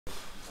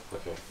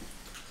Okay.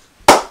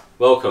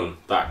 Welcome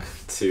back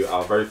to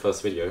our very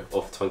first video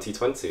of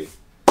 2020.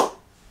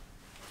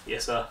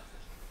 Yes, sir.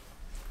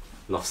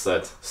 Enough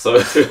said.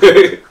 So,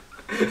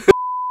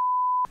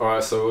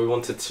 alright, so we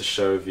wanted to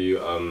show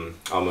you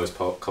our most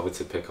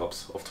coveted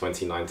pickups of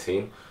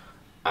 2019.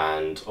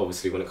 And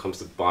obviously when it comes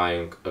to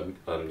buying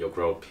your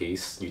grail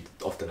piece, you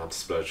often have to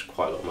splurge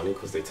quite a lot of money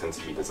because they tend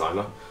to be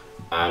designer.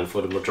 And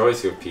for the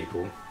majority of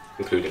people,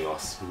 including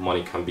us,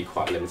 money can be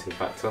quite a limiting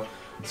factor.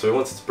 So we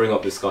wanted to bring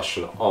up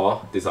discussion,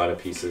 are designer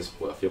pieces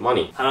worth your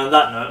money? And on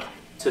that note,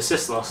 to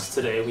assist us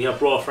today, we have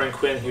brought our friend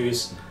Quinn,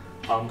 who's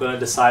going to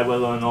decide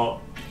whether or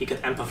not he can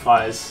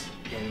empathise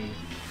in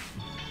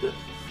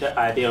the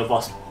idea of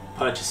us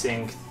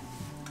purchasing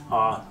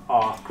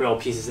our grill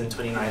pieces in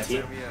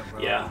 2019.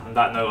 Yeah, on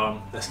that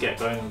note, let's get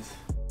going.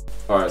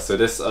 Alright, so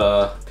this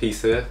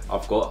piece here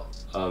I've got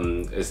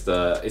is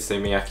the ISSEY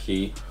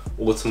MIYAKE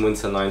Autumn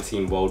Winter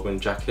 19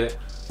 Whirlwind jacket,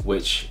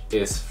 which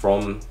is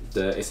from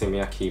the ISSEY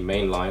MIYAKE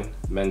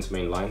men's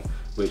main line,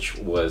 which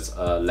was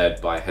led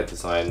by head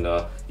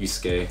designer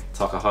Yusuke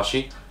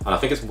Takahashi. And I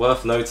think it's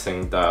worth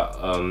noting that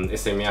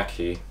ISSEY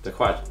MIYAKE, they're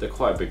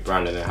quite a big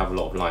brand and they have a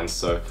lot of lines,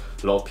 so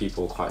a lot of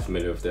people are quite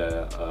familiar with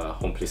their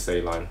Homme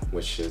Plissé line,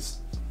 which is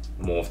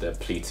more of their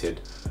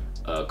pleated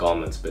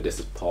garments, but this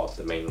is part of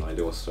the main line.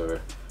 They also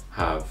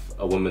have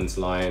a women's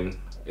line,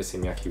 ISSEY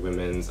MIYAKE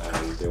women's,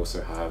 and they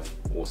also have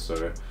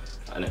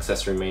an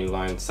accessory main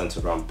line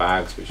centered around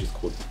bags, which is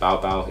called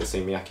Bao Bao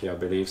ISSEY MIYAKE, I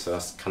believe. So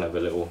that's kind of a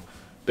little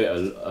bit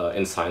of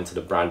insight into the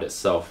brand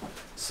itself.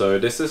 So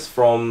this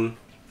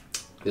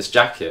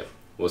jacket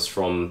was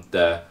from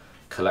their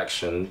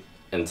collection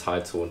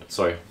entitled,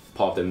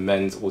 part of the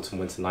men's Autumn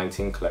Winter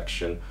 19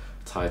 collection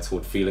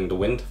titled Feeling the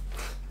Wind.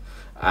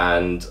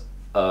 And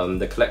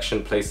the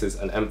collection places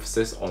an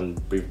emphasis on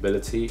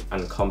breathability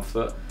and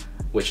comfort,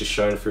 which is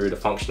shown through the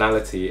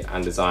functionality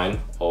and design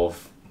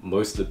of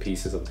most of the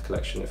pieces of the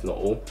collection, if not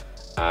all.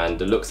 And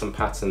the looks and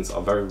patterns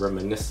are very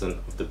reminiscent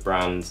of the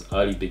brand's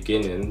early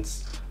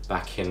beginnings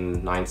back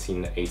in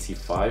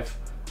 1985.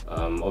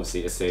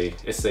 Obviously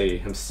ISSEY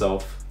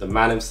himself, the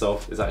man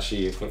himself, is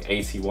actually I think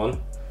 81.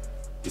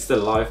 He's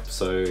still alive,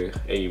 so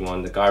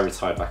 81. The guy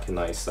retired back in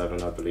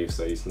 97, I believe,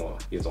 so he's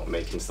not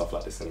making stuff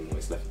like this anymore.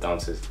 He's left it down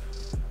to his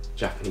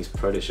Japanese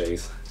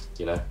proteges,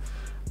 you know.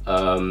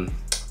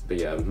 But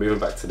yeah, moving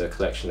back to the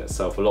collection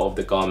itself, a lot of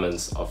the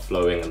garments are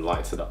flowing and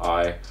light to the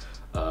eye.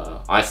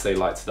 I say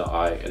light to the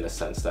eye in the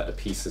sense that the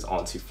pieces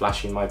aren't too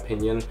flashy in my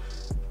opinion,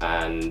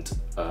 and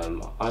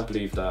I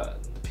believe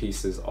that the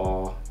pieces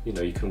are, you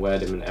know, you can wear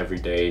them in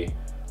everyday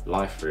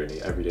life,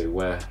 really, everyday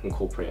wear,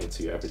 incorporate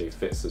into your everyday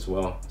fits as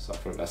well. So I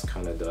think that's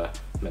kind of the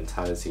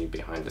mentality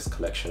behind this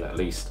collection, at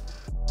least.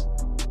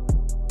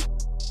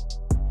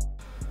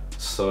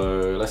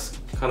 So let's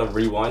kind of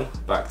rewind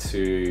back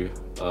to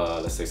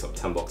let's say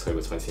September,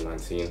 October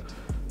 2019.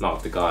 Met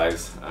with the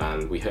guys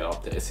and we hit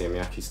up the ISSEY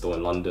MIYAKE store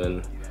in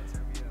London,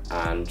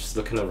 and just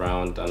looking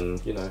around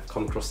and, you know,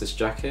 come across this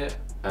jacket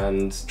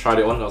and tried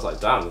it on, and I was like,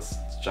 damn, this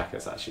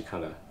jacket's actually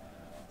kind of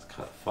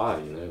fire,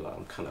 you know, like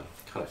I'm kind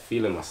of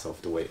feeling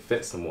myself, the way it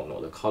fits and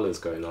whatnot, the colours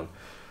going on.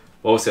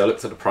 But obviously I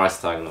looked at the price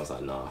tag and I was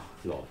like, nah,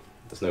 no,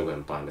 there's no way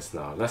I'm buying this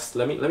now.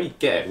 Let me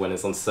get it when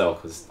it's on sale,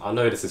 because I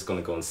know this is going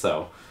to go on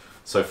sale.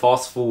 So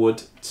fast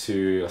forward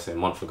to, let's say, a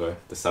month ago,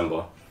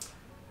 December,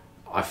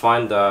 I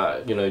find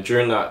that, you know,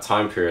 during that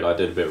time period I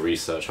did a bit of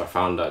research. I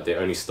found that they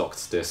only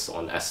stocked this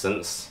on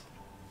Essence,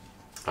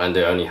 and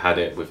they only had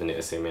it within the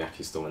ISSEY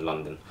MIYAKE store in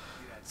London.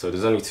 So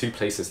there's only 2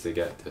 places to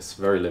get this,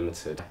 very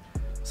limited.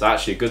 So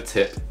actually a good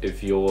tip,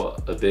 if you're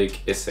a big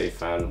ISSEY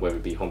fan, whether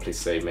it be Homme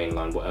Plissé,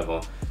 mainline,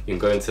 whatever, you can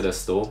go into their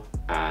store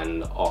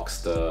and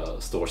ask the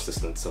store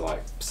assistant to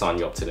like sign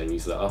you up to their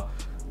newsletter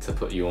to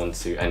put you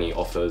onto any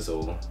offers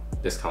or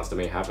discounts they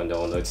may have, and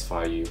they'll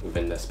notify you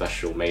within their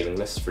special mailing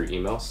list through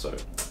email. So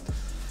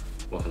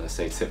what can I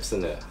say, tips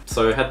in it.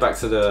 So head back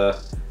to the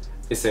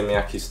ISSEY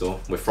MIYAKE store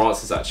with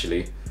Francis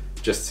actually,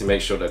 just to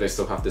make sure that they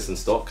still have this in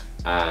stock.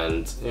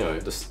 And you know,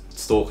 the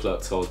store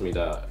clerk told me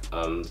that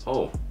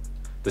oh,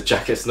 the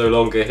jacket's no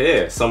longer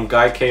here. Some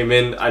guy came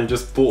in and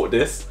just bought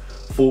this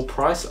full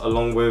price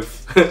along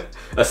with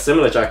a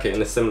similar jacket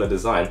in a similar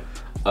design,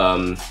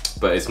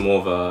 but it's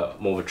more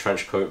of a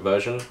trench coat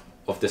version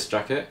of this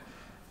jacket.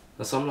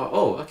 And so I'm like,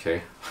 oh,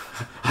 okay,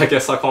 I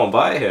guess I can't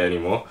buy it here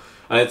anymore.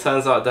 And it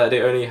turns out that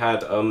they only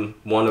had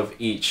one of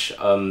each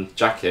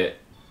jacket,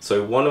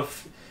 so one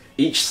of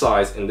each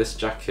size in this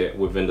jacket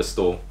within the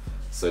store.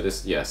 So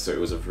this, yeah, so it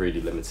was a really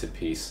limited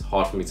piece,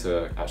 hard for me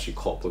to actually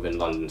cop within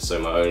London. So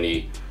my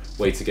only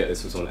way to get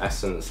this was on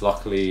Essence.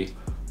 Luckily,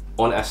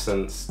 on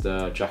Essence,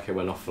 the jacket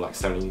went off for like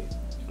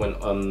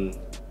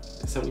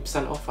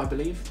 70% off, I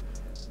believe.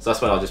 So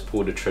that's when I just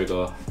pulled the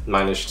trigger,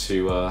 managed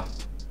to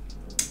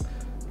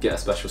get a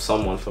special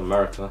someone from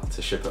America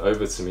to ship it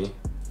over to me.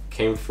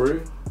 Came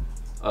through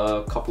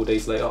a couple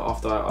days later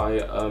after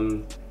I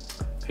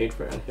paid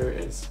for it, and here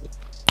it is.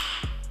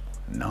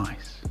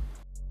 Nice.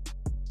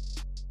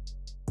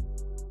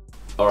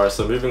 Alright,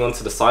 so moving on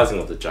to the sizing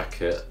of the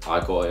jacket,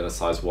 I got it in a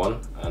size 1,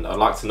 and I'd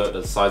like to note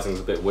that the sizing is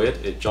a bit weird.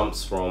 It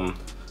jumps from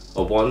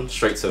a 1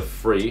 straight to a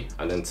 3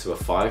 and then to a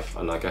 5,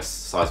 and I guess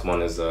size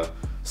 1 is a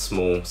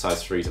small,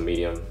 size 3 is a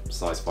medium,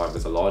 size 5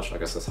 is a large. I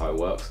guess that's how it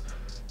works.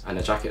 And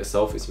the jacket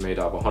itself is made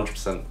out of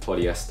 100%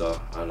 polyester,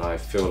 and I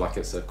feel like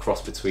it's a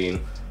cross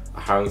between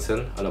a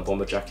Harrington and a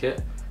bomber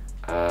jacket.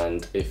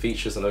 And it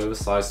features an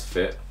oversized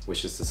fit,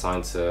 which is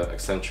designed to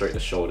accentuate the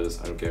shoulders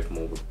and give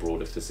more of a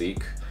broader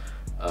physique.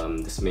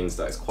 This means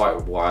that it's quite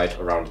wide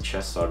around the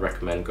chest, so I'd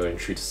recommend going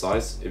true to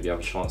size if you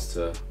have a chance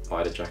to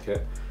buy the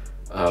jacket.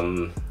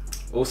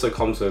 Also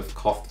comes with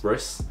cuffed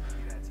wrists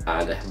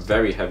and a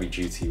very heavy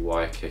duty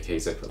YKK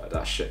zipper. Like,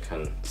 that shit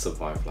can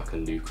survive like a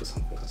nuke or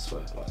something, I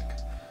swear. Like,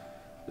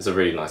 it's a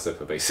really nice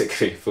zipper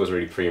basically. It feels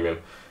really premium.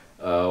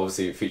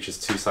 Obviously it features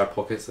 2 side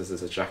pockets as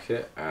is a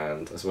jacket,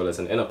 and as well as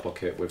an inner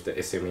pocket with the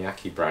ISSEY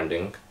MIYAKE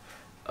branding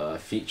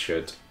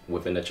featured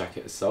within the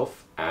jacket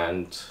itself,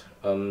 and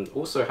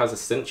also has a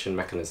cinching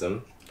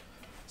mechanism,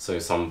 so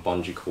some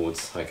bungee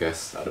cords I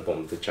guess at the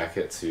bottom of the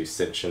jacket to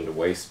cinch in the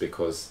waist,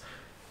 because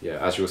yeah,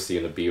 as you'll see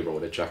in the B-roll,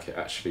 the jacket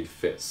actually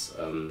fits,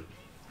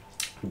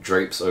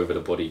 drapes over the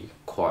body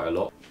quite a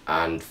lot.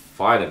 And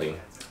finally,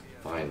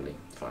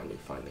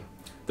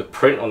 the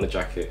print on the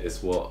jacket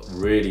is what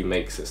really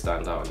makes it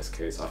stand out in this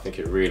case. I think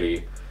it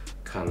really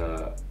kind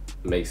of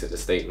makes it a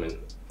statement,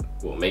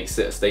 well, makes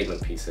it a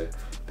statement piece here,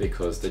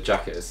 because the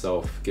jacket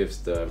itself gives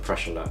the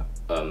impression that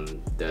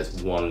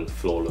there's one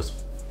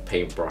flawless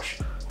paintbrush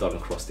done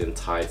across the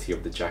entirety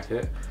of the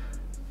jacket.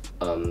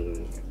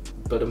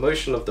 But the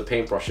motion of the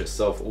paintbrush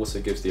itself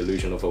also gives the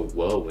illusion of a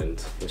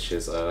whirlwind, which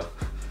is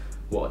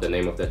what the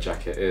name of that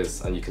jacket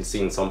is. And you can see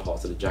in some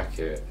parts of the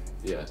jacket,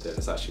 yeah,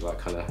 there's actually like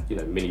kind of, you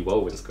know, mini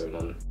whirlwinds going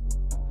on.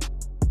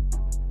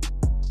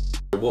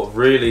 What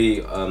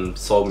really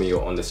sold me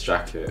on this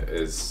jacket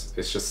is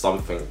it's just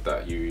something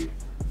that you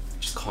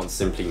just can't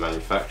simply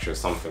manufacture,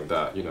 something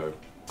that, you know,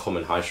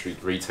 common high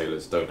street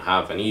retailers don't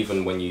have. And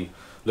even when you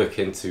look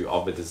into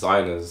other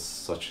designers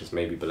such as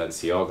maybe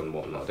Balenciaga and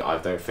whatnot, I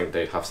don't think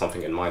they'd have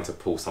something in mind to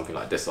pull something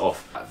like this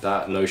off.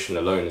 That notion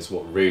alone is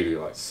what really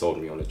like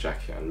sold me on the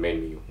jacket and made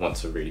me want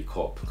to really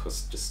cop,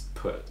 because just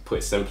put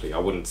it simply, I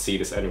wouldn't see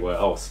this anywhere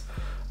else.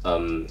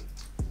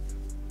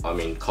 I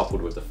mean,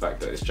 coupled with the fact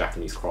that it's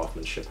Japanese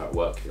craftsmanship at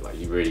work, like,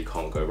 you really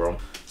can't go wrong.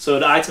 So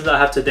the item that I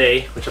have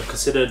today, which I've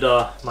considered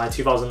my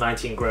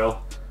 2019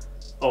 grail,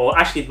 or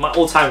actually my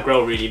all-time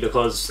grail really,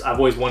 because I've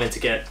always wanted to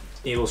get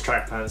Needles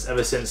track pants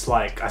ever since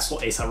like I saw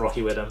ASAP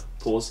Rocky wear them,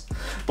 pause.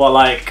 But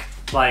like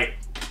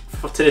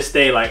to this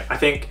day, like, I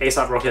think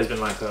ASAP Rocky has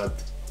been like a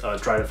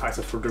driving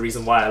factor for the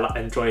reason why I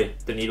enjoy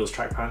the Needles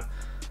track pant.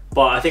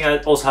 But I think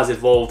it also has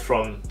evolved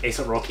from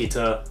ASAP Rocky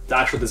to the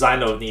actual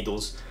designer of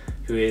Needles,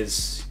 who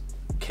is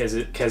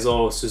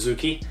Kezo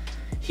Suzuki.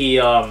 He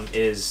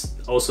is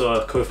also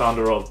a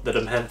co-founder of the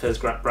Memphis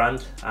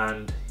brand,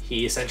 and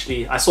he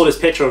essentially, I saw this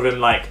picture of him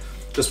like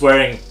just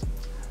wearing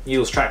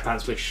Needles track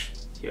pants, which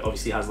he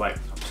obviously has like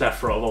a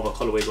plethora of other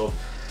colorways of,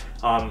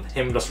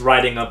 him just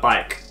riding a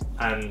bike,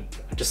 and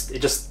it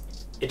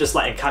just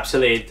like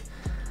encapsulated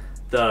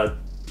the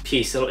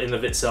piece in and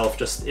of itself,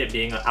 just it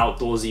being an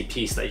outdoorsy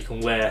piece that you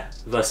can wear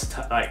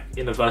like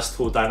in a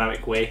versatile,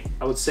 dynamic way.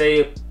 I would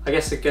say, I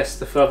guess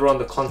to further on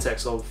the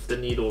context of the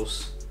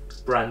Needles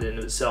brand in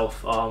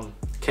itself,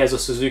 Kezo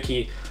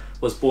Suzuki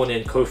was born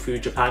in Kofu,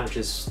 Japan, which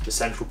is the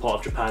central part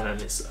of Japan,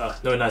 and it's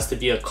known as to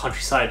be a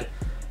countryside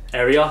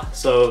area.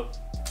 So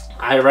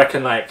I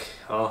reckon like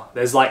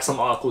there's like some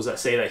articles that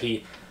say that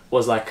he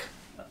was like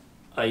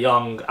a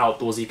young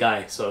outdoorsy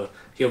guy, so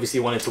he obviously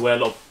wanted to wear a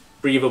lot of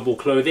breathable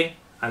clothing,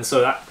 and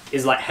so that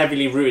is like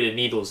heavily rooted in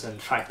Needles, and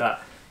the fact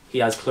that he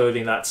has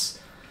clothing that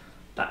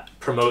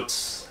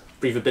promotes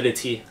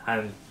breathability,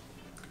 and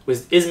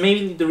is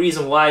maybe the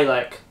reason why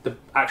like the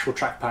actual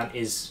track pant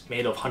is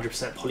made of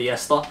 100%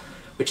 polyester,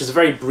 which is a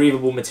very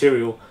breathable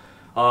material.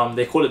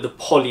 They call it the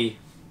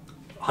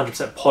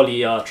 100%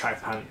 poly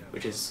track pant,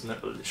 which is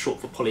short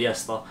for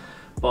polyester.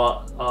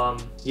 But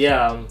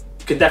yeah,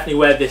 you can definitely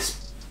wear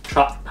this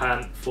track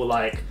pant for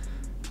like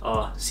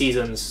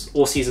seasons,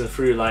 all season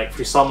through. Like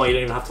through summer, you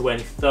don't even have to wear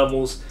any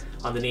thermals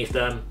underneath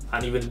them,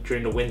 and even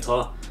during the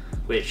winter,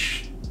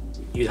 which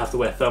you'd have to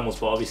wear thermals,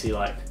 but obviously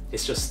like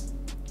it's just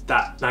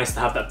that nice to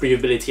have that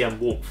breathability and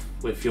warmth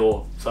with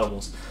your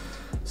thermals.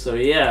 So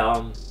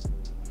yeah,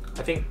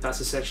 I think that's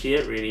essentially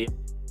it really.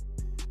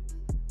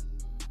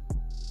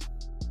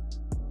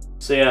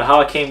 So yeah,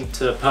 how I came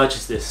to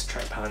purchase this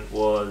track pant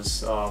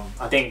was,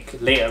 I think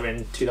later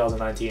in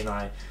 2019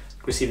 I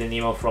received an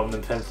email from the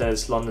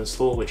Memphis London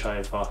store, which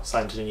I've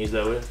signed to the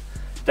newsletter with.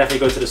 Definitely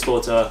go to the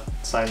store to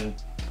sign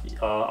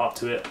up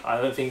to it. I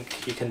don't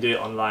think you can do it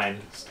online.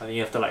 I think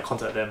you have to like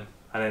contact them,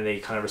 and then they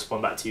kind of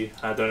respond back to you.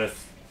 I don't know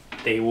if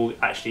they will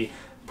actually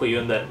put you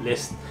on that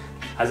list.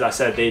 As I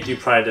said, they do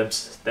pride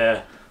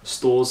their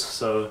stores,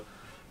 so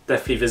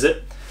definitely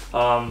visit.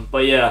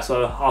 But yeah,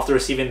 so after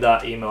receiving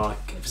that email, I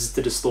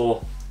visited the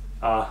store,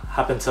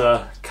 happened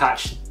to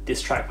catch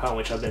this track pant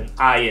which I've been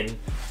eyeing.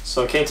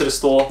 So I came to the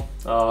store,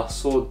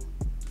 saw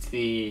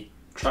the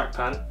track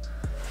pant,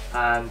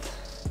 and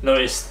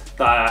noticed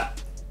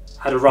that it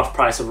had a rough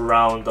price of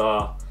around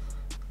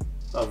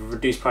a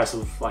reduced price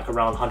of like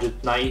around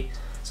 190.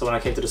 So when I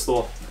came to the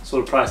store, saw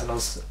the price and I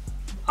was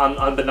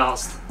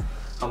unbeknownst,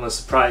 I was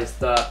surprised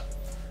that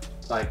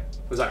like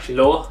it was actually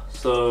lower.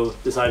 So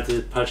decided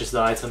to purchase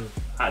the item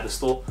at the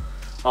store.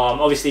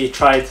 Obviously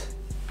tried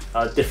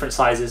different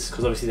sizes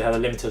because obviously they had a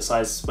limited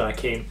size when I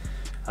came,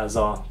 as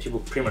people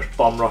pretty much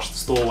bomb rushed the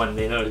store when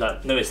they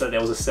noticed that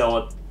there was a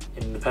sale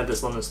in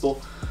Independence London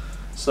store.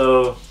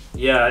 So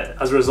yeah,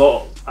 as a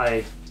result,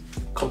 I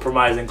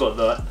compromised and got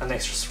an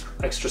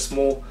extra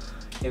small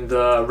in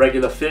the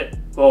regular fit,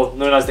 well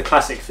known as the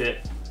classic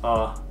fit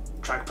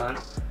track pant,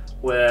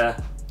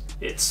 where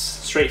it's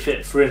straight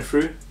fit through and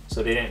through,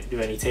 so they didn't do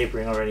any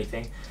tapering or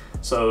anything.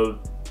 So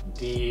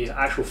the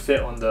actual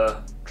fit on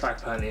the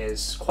track pant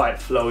is quite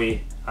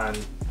flowy, and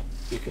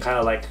you can kind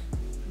of like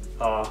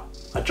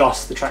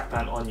adjust the track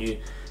pant on you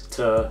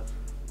to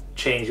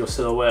change your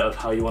silhouette of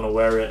how you want to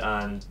wear it,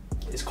 and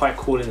it's quite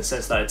cool in the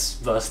sense that it's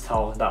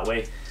versatile that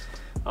way.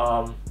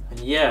 And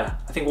yeah,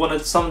 I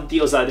think some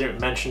deals that I didn't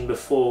mention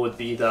before would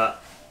be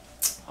that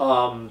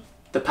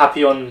the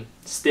Papillon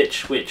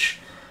stitch, which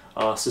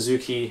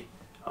Suzuki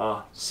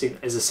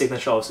is a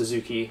signature of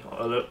Suzuki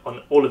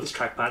on all of these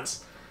track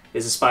pants,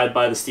 is inspired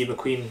by the Steve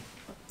McQueen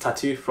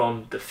tattoo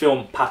from the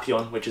film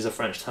Papillon, which is a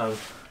French term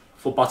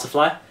for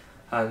butterfly,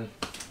 and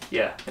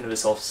yeah, in of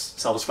itself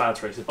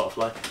self-explanatory, it's a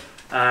butterfly.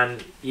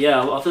 And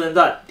yeah, other than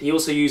that, he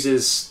also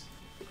uses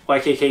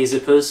YKK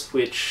zippers,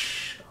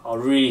 which are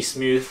really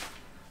smooth,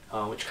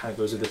 which kind of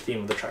goes with the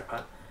theme of the track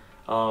pant.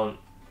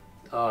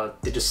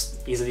 They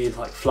just easily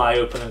like fly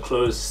open and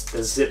close.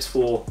 There's zips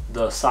for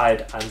the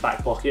side and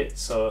back pocket,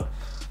 so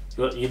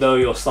you know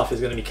your stuff is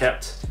going to be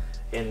kept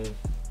in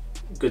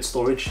good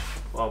storage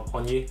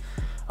on you.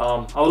 I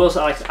would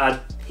also like to add,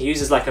 he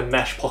uses like a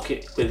mesh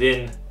pocket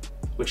within,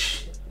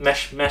 which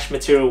mesh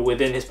material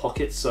within his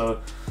pockets,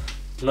 so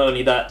not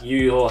only that,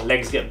 your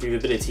legs get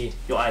breathability,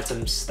 your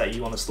items that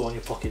you want to store in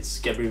your pockets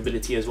get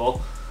breathability as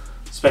well,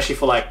 especially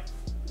for like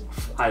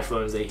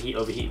iPhones. They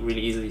overheat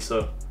really easily,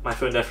 so my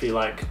phone definitely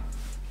like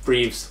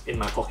breathes in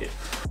my pocket.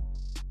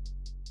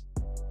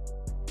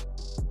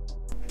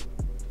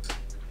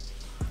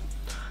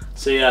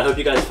 So yeah, I hope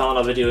you guys found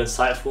our video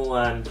insightful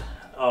and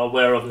are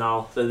aware of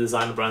now the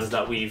designer brands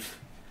that we've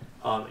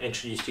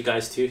introduced you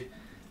guys to,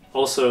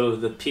 also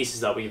the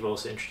pieces that we've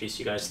also introduced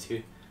you guys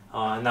to.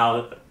 And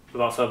now,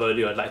 without further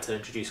ado, I'd like to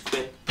introduce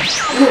Quinn.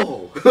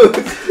 Whoa!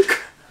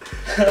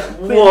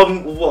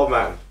 what a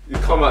man! You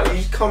come out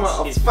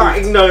of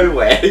fucking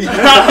nowhere.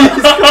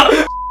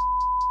 The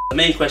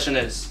main question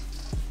is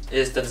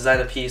the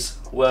designer piece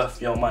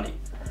worth your money?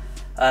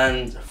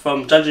 And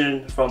from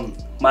judging from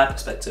my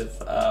perspective,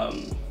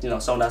 you know,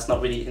 someone that's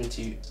not really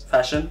into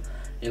fashion,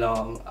 you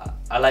know,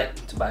 I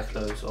like to buy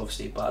clothes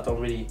obviously, but I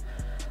don't really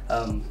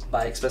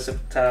buy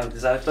expensive kind of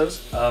designer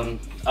clothes.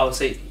 I would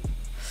say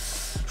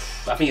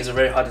I think it's a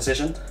very hard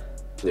decision.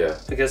 Yeah.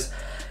 Because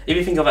if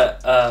you think of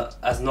it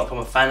as not from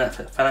a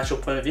financial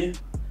point of view,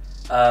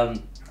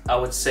 I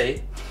would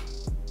say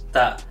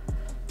that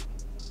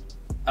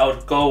I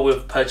would go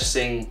with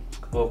purchasing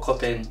or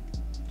copying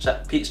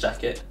Pete's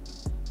jacket,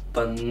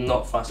 but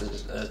not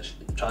Francis'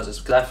 trousers,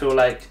 because I feel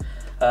like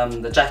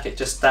the jacket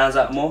just stands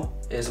out more.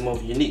 It's a more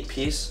unique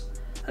piece,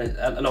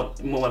 and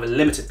not more of a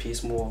limited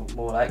piece, more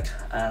like,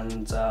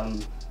 and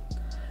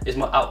it's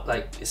more out,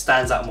 like it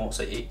stands out more.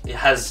 So it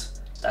has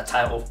that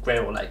type of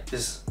grail, like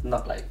this,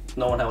 not like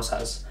no one else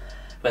has.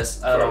 But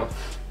I don't know,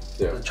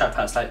 yeah. The track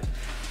pants, like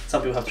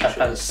some people have track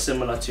pants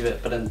similar to it,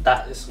 but then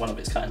that is one of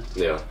its kind.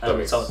 Yeah, that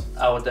makes so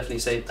I would definitely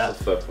say that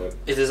fair point.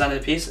 It's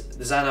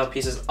designer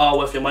pieces are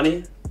worth your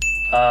money.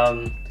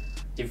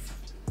 If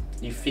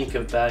you think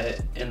about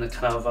it in a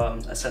kind of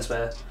a sense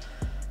where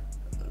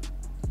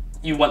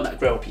you want that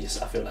grail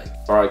piece, I feel like.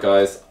 Alright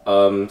guys,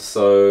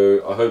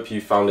 so I hope you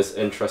found this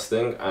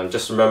interesting, and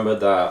just remember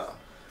that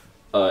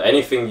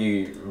anything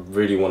you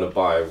really want to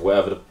buy,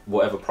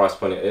 whatever price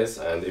point it is,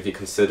 and if you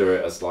consider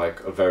it as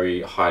like a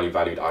very highly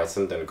valued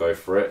item, then go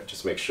for it.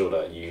 Just make sure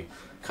that you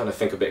kind of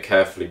think a bit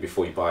carefully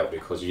before you buy it,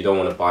 because you don't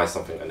want to buy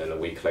something and then a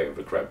week later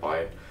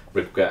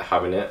regret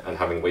having it and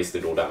having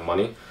wasted all that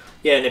money.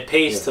 Yeah, and it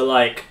pays to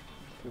like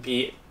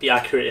be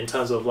accurate in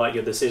terms of like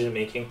your decision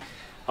making.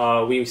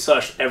 We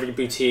searched every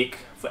boutique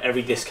for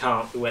every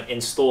discount. We went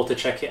in store to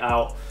check it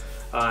out,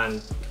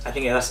 and I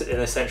think that's an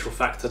essential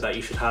factor that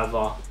you should have.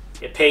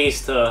 It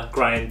pays to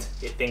grind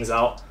things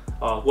out,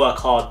 work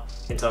hard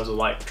in terms of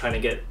like trying to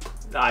get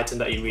the item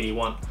that you really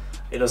want.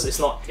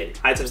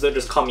 Items don't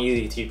just come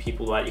easy to you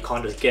people, like you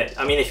can't just get.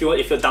 I mean, if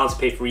you're down to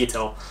pay for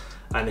retail,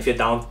 and if you're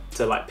down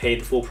to like pay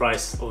the full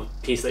price of a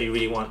piece that you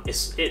really want,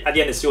 at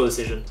the end it's your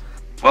decision.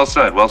 Well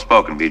said, well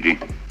spoken,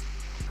 BG.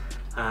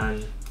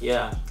 And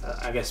yeah,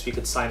 I guess we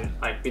could sign.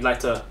 Like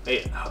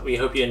we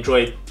hope you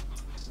enjoyed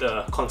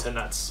the content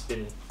that's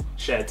been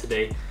shared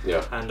today.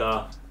 Yeah. And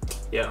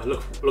yeah,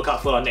 look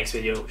out for our next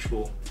video, which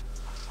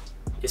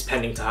is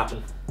pending to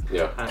happen.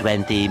 Yeah.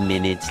 20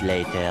 minutes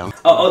later.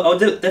 I'll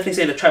definitely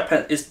say the track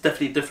pant is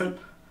definitely different.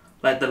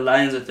 Like the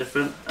lines are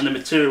different, and the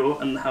material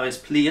and how it's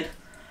pleated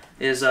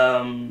is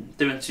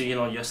different to, you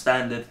know, your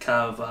standard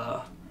kind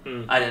of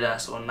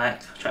Adidas or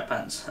Nike track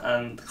pants,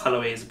 and the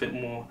colorway is a bit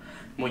more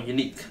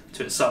unique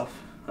to itself.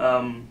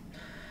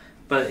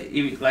 But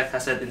like I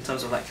said, in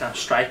terms of like kind of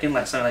striking,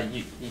 like something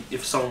like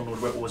if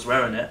someone was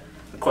wearing it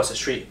across the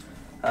street,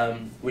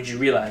 would you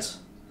realize?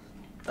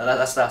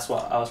 That's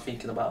what I was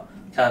thinking about.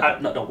 Kind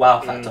of, not the wow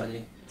factor.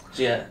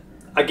 Yeah.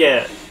 I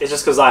get it. It's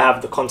just because I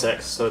have the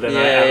context, so then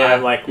I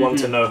like want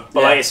to know.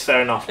 But like, it's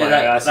fair enough. Like,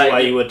 I see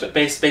why you would.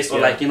 Based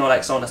on like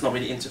like someone that's not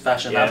really into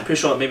fashion. I'm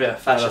pretty sure maybe a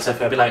fashion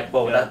would be like,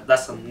 whoa,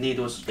 that's some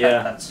needles.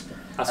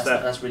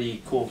 That's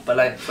really cool. But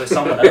like for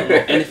someone that don't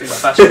know anything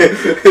about fashion,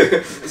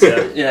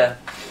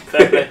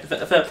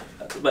 fair.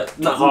 But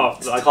not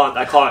half.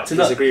 I can't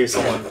disagree with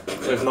someone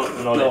with not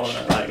knowledge.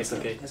 No. Like it's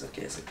okay. It's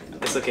okay.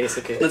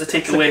 Not to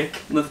take away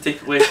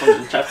from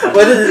the chat.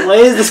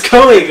 Where is this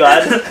going,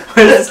 man?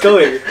 Where is this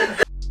going?